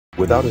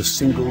Without a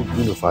single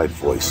unified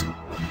voice,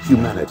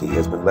 humanity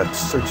has been left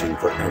searching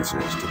for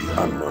answers to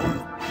the unknown.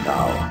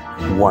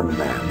 Now, one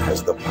man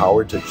has the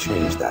power to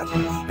change that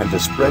and to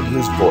spread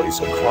his voice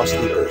across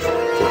the earth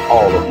for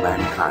all of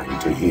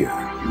mankind to hear.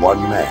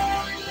 One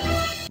man.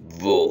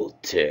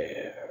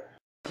 Voltaire.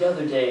 The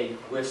other day,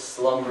 while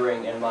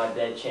slumbering in my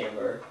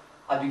bedchamber,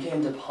 I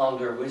began to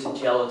ponder which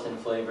gelatin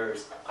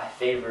flavors I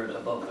favored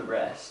above the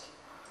rest.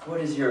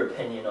 What is your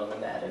opinion on the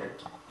matter?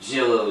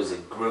 Jello is a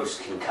gross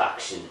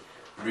concoction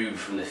brewed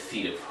from the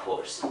feet of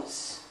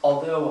horses.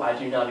 Although I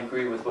do not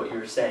agree with what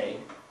you're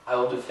saying, I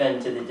will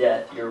defend to the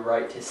death your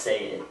right to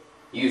say it.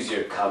 Use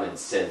your common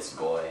sense,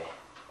 boy.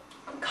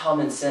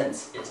 Common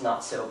sense is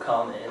not so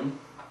common.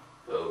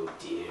 Oh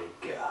dear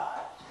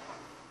God.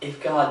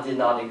 If God did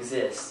not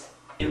exist,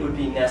 it would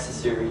be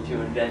necessary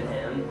to invent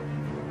him.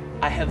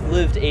 I have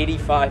lived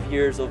 85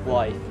 years of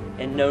life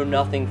and know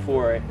nothing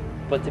for it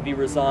but to be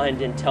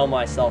resigned and tell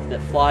myself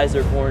that flies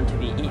are born to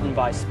be eaten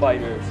by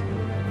spiders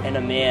and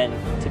a man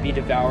to be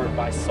devoured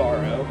by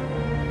sorrow.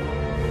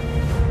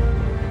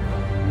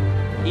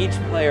 Each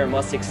player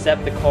must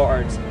accept the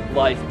cards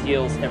life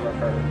deals him or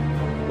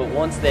her, but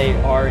once they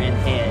are in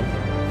hand,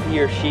 he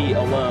or she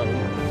alone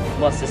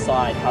must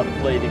decide how to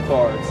play the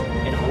cards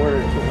in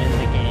order to win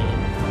the game.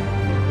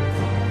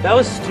 That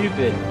was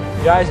stupid.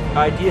 You guys'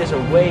 ideas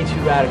are way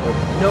too radical.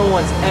 No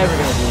one's ever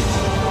gonna believe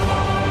it.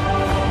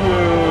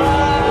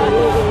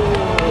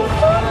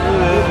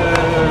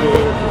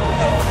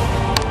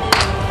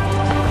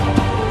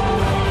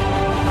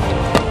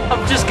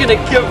 I'm just gonna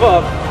give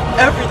up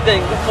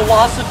everything. The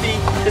philosophy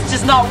is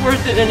just not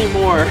worth it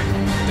anymore.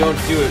 Don't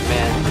do it,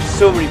 man. There's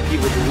so many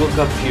people who look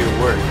up to your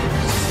work.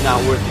 It's just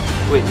not worth it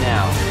to quit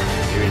now.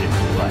 You're in it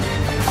for life.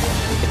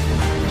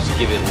 Just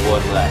give it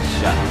one last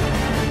shot.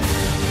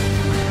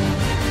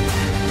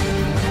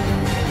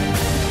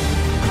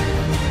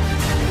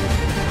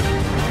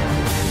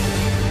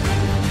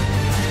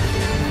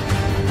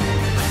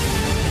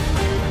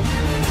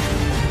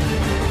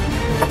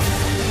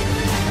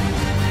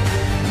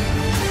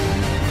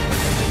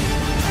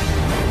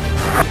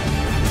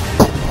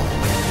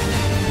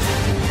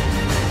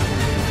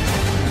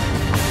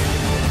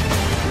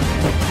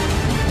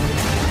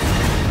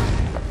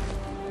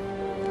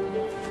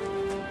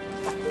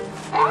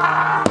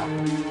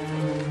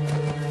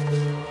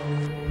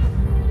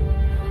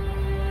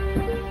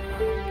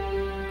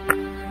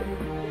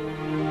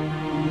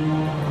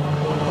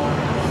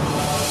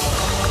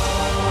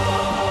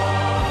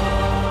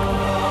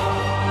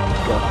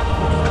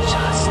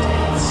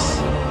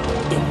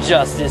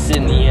 Injustice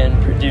in the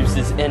end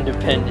produces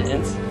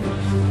independence.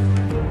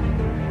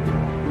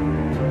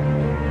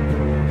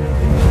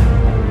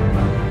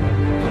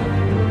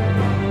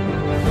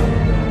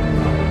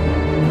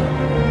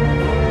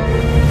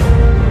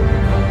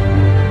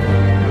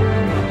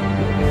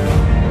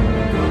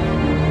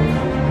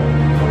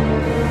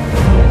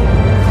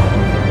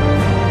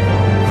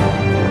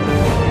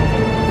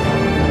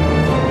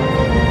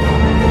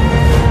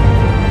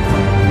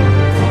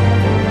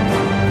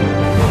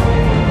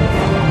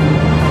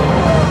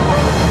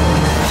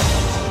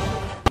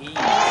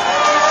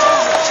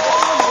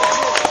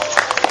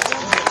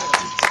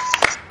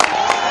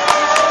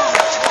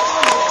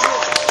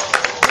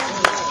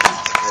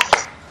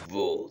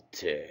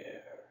 Voltaire.